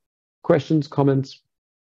well, questions, comments.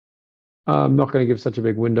 I'm not going to give such a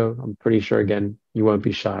big window. I'm pretty sure, again, you won't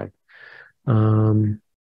be shy.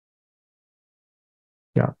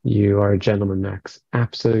 Yeah, you are a gentleman, Max.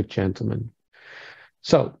 Absolute gentleman.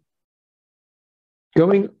 So,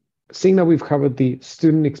 seeing that we've covered the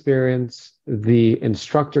student experience, the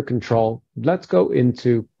instructor control, let's go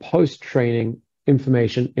into post-training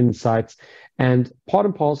information, insights, and part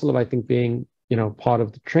and parcel of, I think, being, part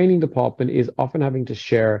of the training department is often having to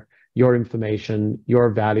share your information, your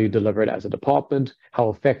value delivered as a department, how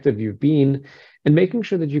effective you've been, and making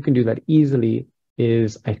sure that you can do that easily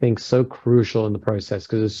is, I think, so crucial in the process.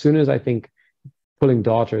 Because as soon as I think pulling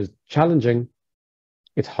data is challenging,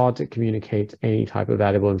 it's hard to communicate any type of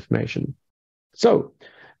valuable information. So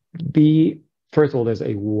first of all, there's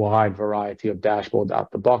a wide variety of dashboards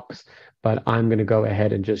out the box, but I'm going to go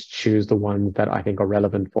ahead and just choose the ones that I think are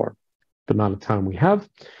relevant for the amount of time we have.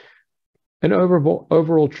 An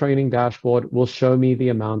overall training dashboard will show me the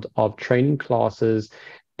amount of training classes,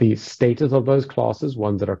 the status of those classes,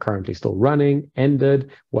 ones that are currently still running, ended,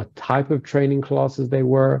 what type of training classes they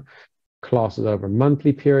were, classes over a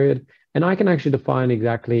monthly period, and I can actually define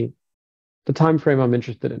exactly the time frame I'm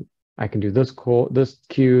interested in. I can do this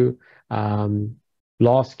queue,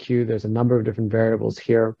 last queue. There's a number of different variables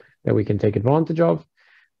here that we can take advantage of.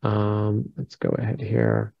 Let's go ahead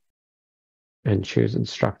here and choose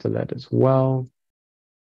instructor-led as well.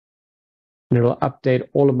 And it'll update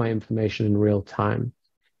all of my information in real time.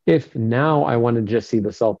 If now I want to just see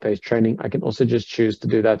the self-paced training, I can also just choose to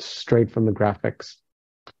do that straight from the graphics,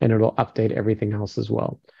 and it'll update everything else as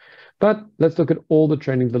well. But let's look at all the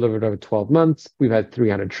trainings delivered over 12 months. We've had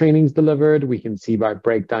 300 trainings delivered. We can see by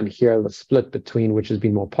breakdown here the split between which has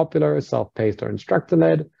been more popular, self-paced or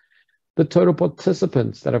instructor-led. The total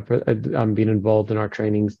participants that have been involved in our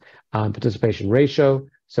trainings, participation ratio,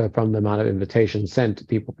 so from the amount of invitations sent to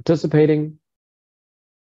people participating,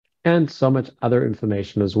 and so much other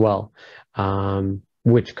information as well.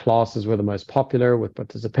 Which classes were the most popular with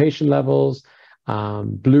participation levels,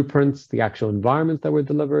 blueprints, the actual environments that were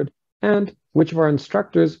delivered, and which of our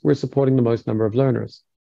instructors were supporting the most number of learners.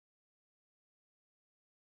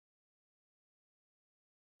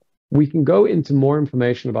 We can go into more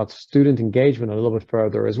information about student engagement a little bit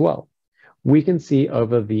further as well. We can see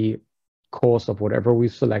over the course of whatever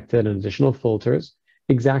we've selected and additional filters,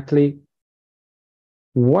 exactly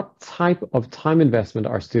what type of time investment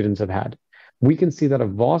our students have had. We can see that a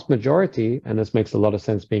vast majority, and this makes a lot of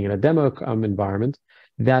sense being in a demo environment,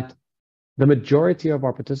 that the majority of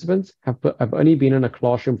our participants have only been in a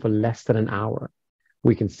classroom for less than an hour.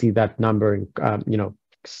 We can see that number,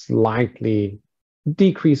 slightly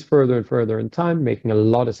decrease further and further in time, making a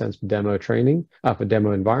lot of sense for demo training, for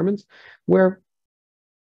demo environments, where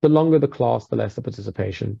the longer the class, the less the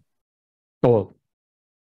participation, or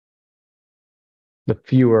the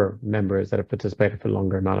fewer members that have participated for a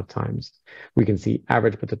longer amount of times. We can see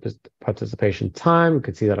average participation time. We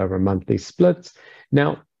can see that over monthly splits.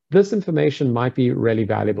 Now, this information might be really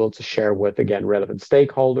valuable to share with, again, relevant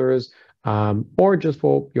stakeholders, or just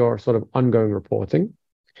for your sort of ongoing reporting.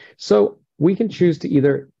 So we can choose to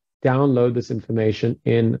either download this information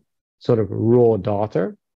in sort of raw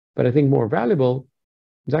data, but I think more valuable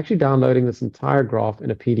is actually downloading this entire graph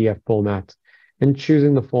in a PDF format and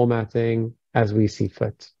choosing the formatting as we see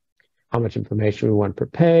fit. How much information we want per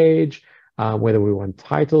page, whether we want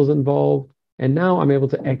titles involved, and now I'm able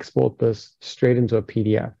to export this straight into a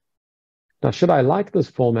PDF. Now, should I like this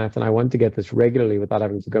format and I want to get this regularly without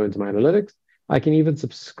having to go into my analytics, I can even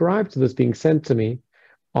subscribe to this being sent to me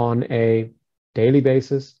on a daily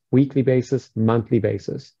basis, weekly basis, monthly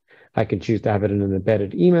basis. I can choose to have it in an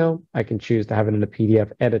embedded email. I can choose to have it in a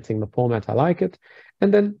PDF, editing the format I like it,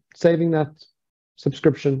 and then saving that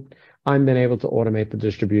subscription I'm then able to automate the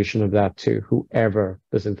distribution of that to whoever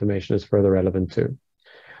this information is further relevant to.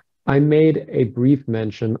 I made a brief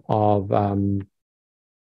mention of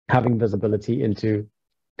having visibility into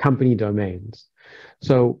company domains.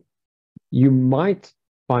 So you might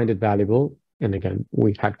find it valuable, and again,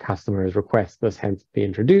 we've had customers request this, hence be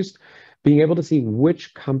introduced, being able to see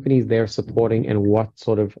which companies they're supporting and what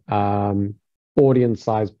sort of audience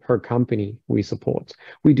size per company we support.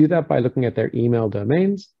 We do that by looking at their email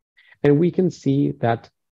domains, and we can see that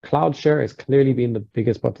CloudShare has clearly been the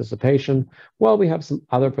biggest participation, while we have some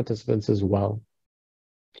other participants as well.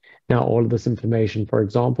 Now, all of this information, for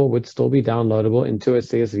example, would still be downloadable into a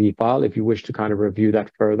CSV file if you wish to kind of review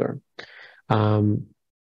that further.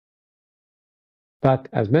 But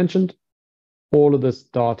as mentioned, all of this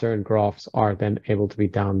data and graphs are then able to be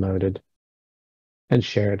downloaded and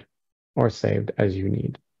shared or saved as you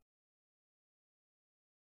need.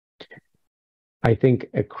 I think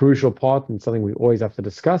a crucial part, and something we always have to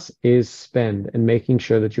discuss, is spend and making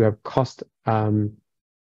sure that you have cost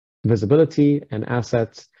visibility and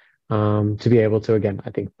assets to be able to, again,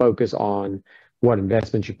 I think, focus on what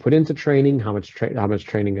investment you put into training, how much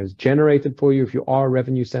training is generated for you if you are a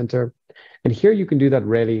revenue center. And here you can do that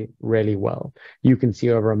really, really well. You can see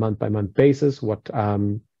over a month-by-month basis what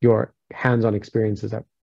your hands-on experiences have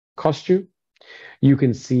cost you. You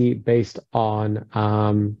can see based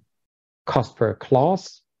on cost per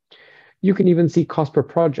class. You can even see cost per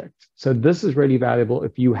project. So this is really valuable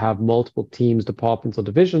if you have multiple teams, departments, or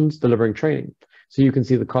divisions delivering training. So you can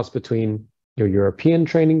see the cost between your European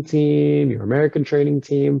training team, your American training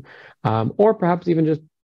team, or perhaps even just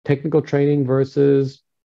technical training versus,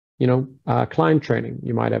 client training.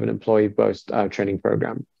 You might have an employee-based training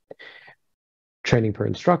program. Training per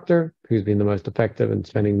instructor, who's been the most effective in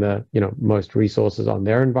spending the most resources on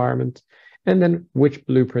their environment, and then which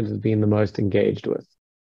blueprint has been the most engaged with.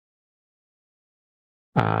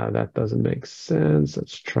 That doesn't make sense.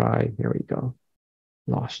 Let's try. Here we go.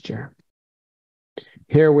 Last year.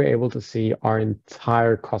 Here we're able to see our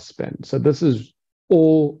entire cost spend. So this is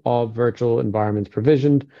all of virtual environments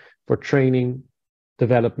provisioned for training,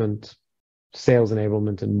 development, sales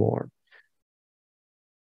enablement, and more.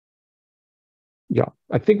 Yeah,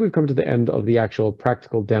 I think we've come to the end of the actual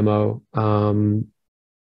practical demo, and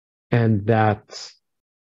that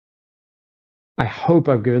I hope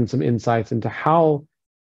I've given some insights into how,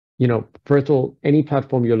 first of all, any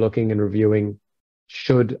platform you're looking and reviewing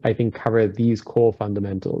should, I think, cover these core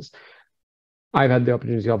fundamentals. I've had the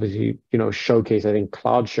opportunity to obviously, showcase, I think,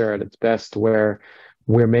 CloudShare at its best, where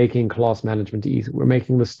we're making class management easy. We're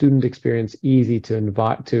making the student experience easy to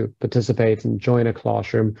invite, to participate and join a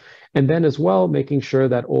classroom. And then as well, making sure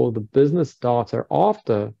that all the business data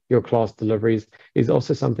after your class deliveries is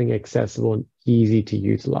also something accessible and easy to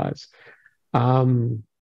utilize. I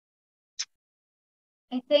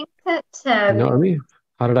think that... Naomi,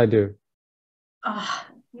 how did I do? Oh,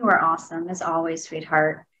 you are awesome, as always,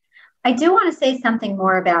 sweetheart. I do want to say something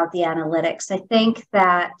more about the analytics. I think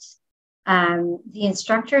that the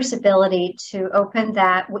instructor's ability to open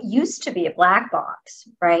that, what used to be a black box,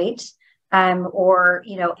 right? Or,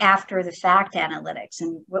 after the fact analytics,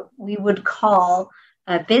 and what we would call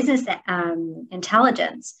business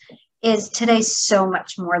intelligence, is today so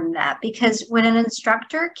much more than that. Because when an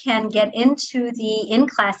instructor can get into the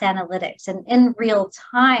in-class analytics and in real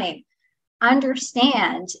time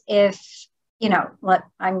understand if,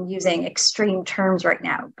 I'm using extreme terms right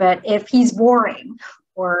now, but if he's boring,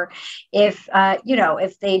 or if,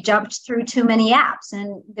 if they jumped through too many apps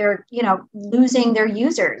and they're, losing their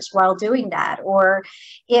users while doing that, or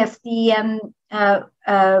if the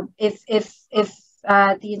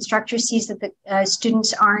the instructor sees that the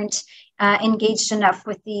students aren't engaged enough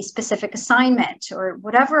with the specific assignment, or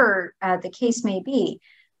whatever the case may be,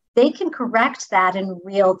 they can correct that in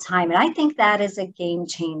real time. And I think that is a game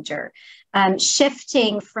changer.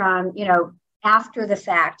 Shifting from, after the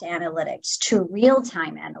fact analytics to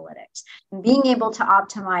real-time analytics, and being able to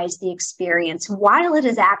optimize the experience while it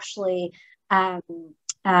is actually going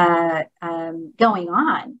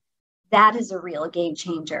on, that is a real game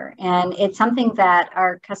changer. And it's something that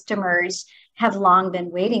our customers have long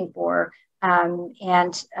been waiting for.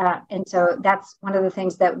 And so that's one of the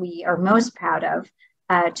things that we are most proud of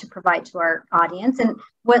to provide to our audience. And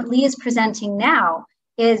what Lee is presenting now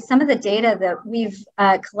is some of the data that we've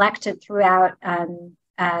collected throughout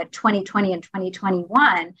 2020 and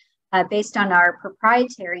 2021 based on our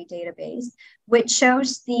proprietary database, which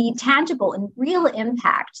shows the tangible and real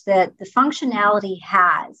impact that the functionality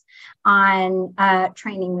has on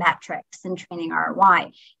training metrics and training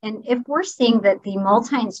ROI. And if we're seeing that the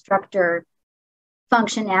multi-instructor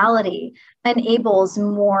functionality enables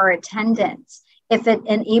more attendance, if it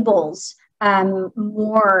enables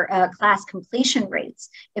more class completion rates,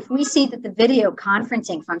 if we see that the video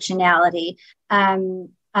conferencing functionality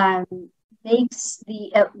makes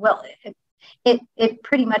it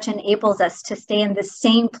pretty much enables us to stay in the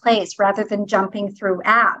same place rather than jumping through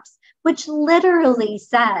apps, which literally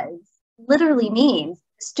means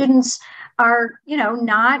students are,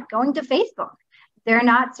 not going to Facebook. They're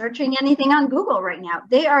not searching anything on Google right now.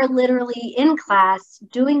 They are literally in class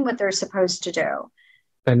doing what they're supposed to do.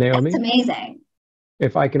 And Naomi, that's amazing.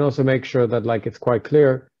 If I can also make sure that it's quite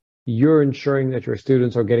clear, you're ensuring that your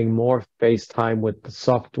students are getting more face time with the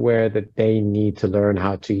software that they need to learn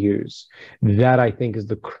how to use. That, I think, is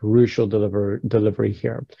the crucial delivery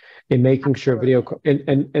here in making sure video,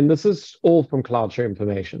 and this is all from CloudShare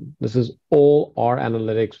information. This is all our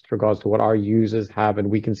analytics with regards to what our users have,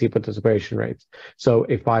 and we can see participation rates. So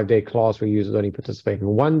a 5-day class where users only participate in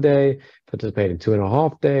 1 day, participate in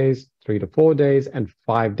 2.5 days, 3 to 4 days, and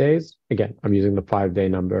 5 days. Again, I'm using the 5-day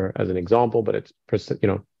number as an example, but it's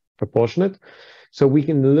proportionate. So we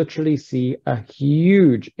can literally see a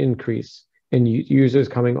huge increase in users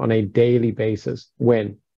coming on a daily basis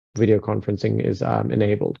when video conferencing is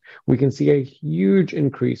enabled. We can see a huge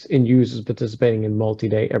increase in users participating in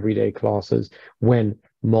multi-day, everyday classes when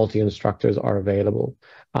multi-instructors are available.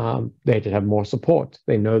 They just have more support.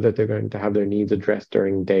 They know that they're going to have their needs addressed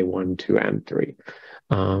during day 1, 2, and 3.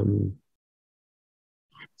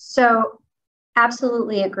 So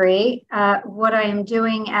absolutely agree. What I am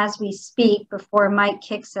doing as we speak before Mike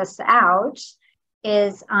kicks us out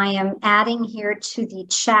is I am adding here to the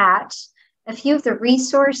chat a few of the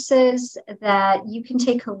resources that you can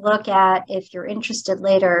take a look at if you're interested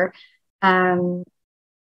later.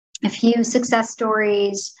 A few success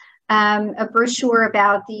stories, a brochure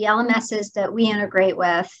about the LMSs that we integrate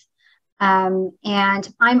with.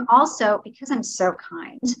 And I'm also, because I'm so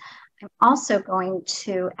kind, I'm also going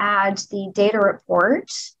to add the data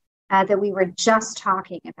report that we were just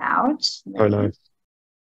talking about. Oh, nice.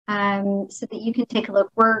 So that you can take a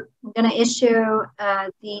look. We're going to issue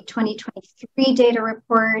the 2023 data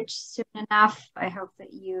report soon enough. I hope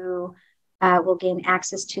that you will gain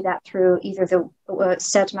access to that through either the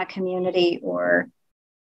CEdMA community or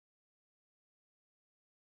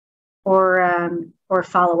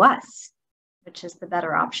follow us, which is the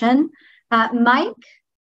better option. Mike,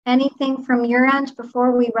 anything from your end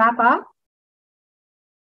before we wrap up?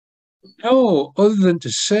 No, other than to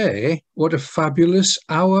say what a fabulous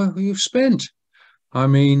hour you've spent. I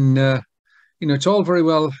mean, it's all very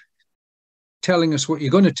well telling us what you're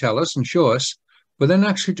going to tell us and show us, but then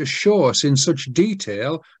actually to show us in such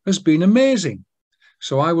detail has been amazing.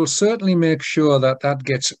 So I will certainly make sure that that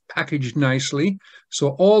gets packaged nicely, so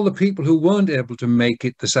all the people who weren't able to make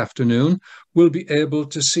it this afternoon will be able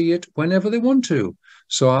to see it whenever they want to.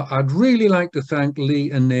 So I'd really like to thank Lee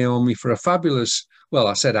and Naomi for a fabulous, well,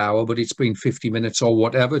 I said hour, but it's been 50 minutes or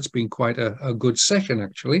whatever. It's been quite a good session,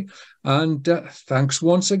 actually. And thanks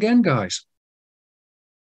once again, guys.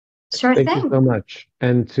 Sure thing. Thank you so much.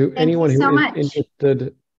 And to anyone who is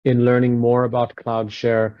interested in learning more about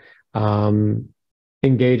CloudShare,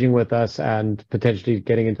 engaging with us and potentially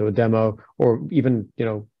getting into a demo, or even,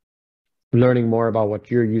 learning more about what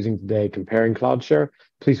you're using today, comparing CloudShare,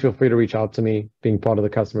 please feel free to reach out to me. Being part of the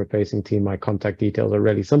customer-facing team, my contact details are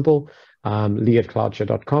really simple,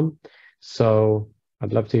 lee@cloudshare.com. So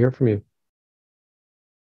I'd love to hear from you.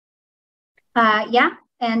 Yeah.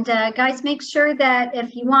 And guys, make sure that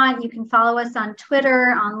if you want, you can follow us on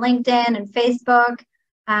Twitter, on LinkedIn, and Facebook.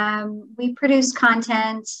 We produce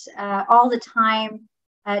content all the time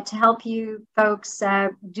to help you folks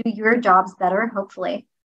do your jobs better, hopefully,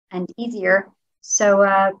 and easier. So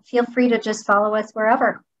feel free to just follow us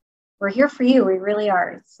wherever. We're here for you. We really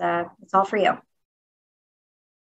are. It's all for you.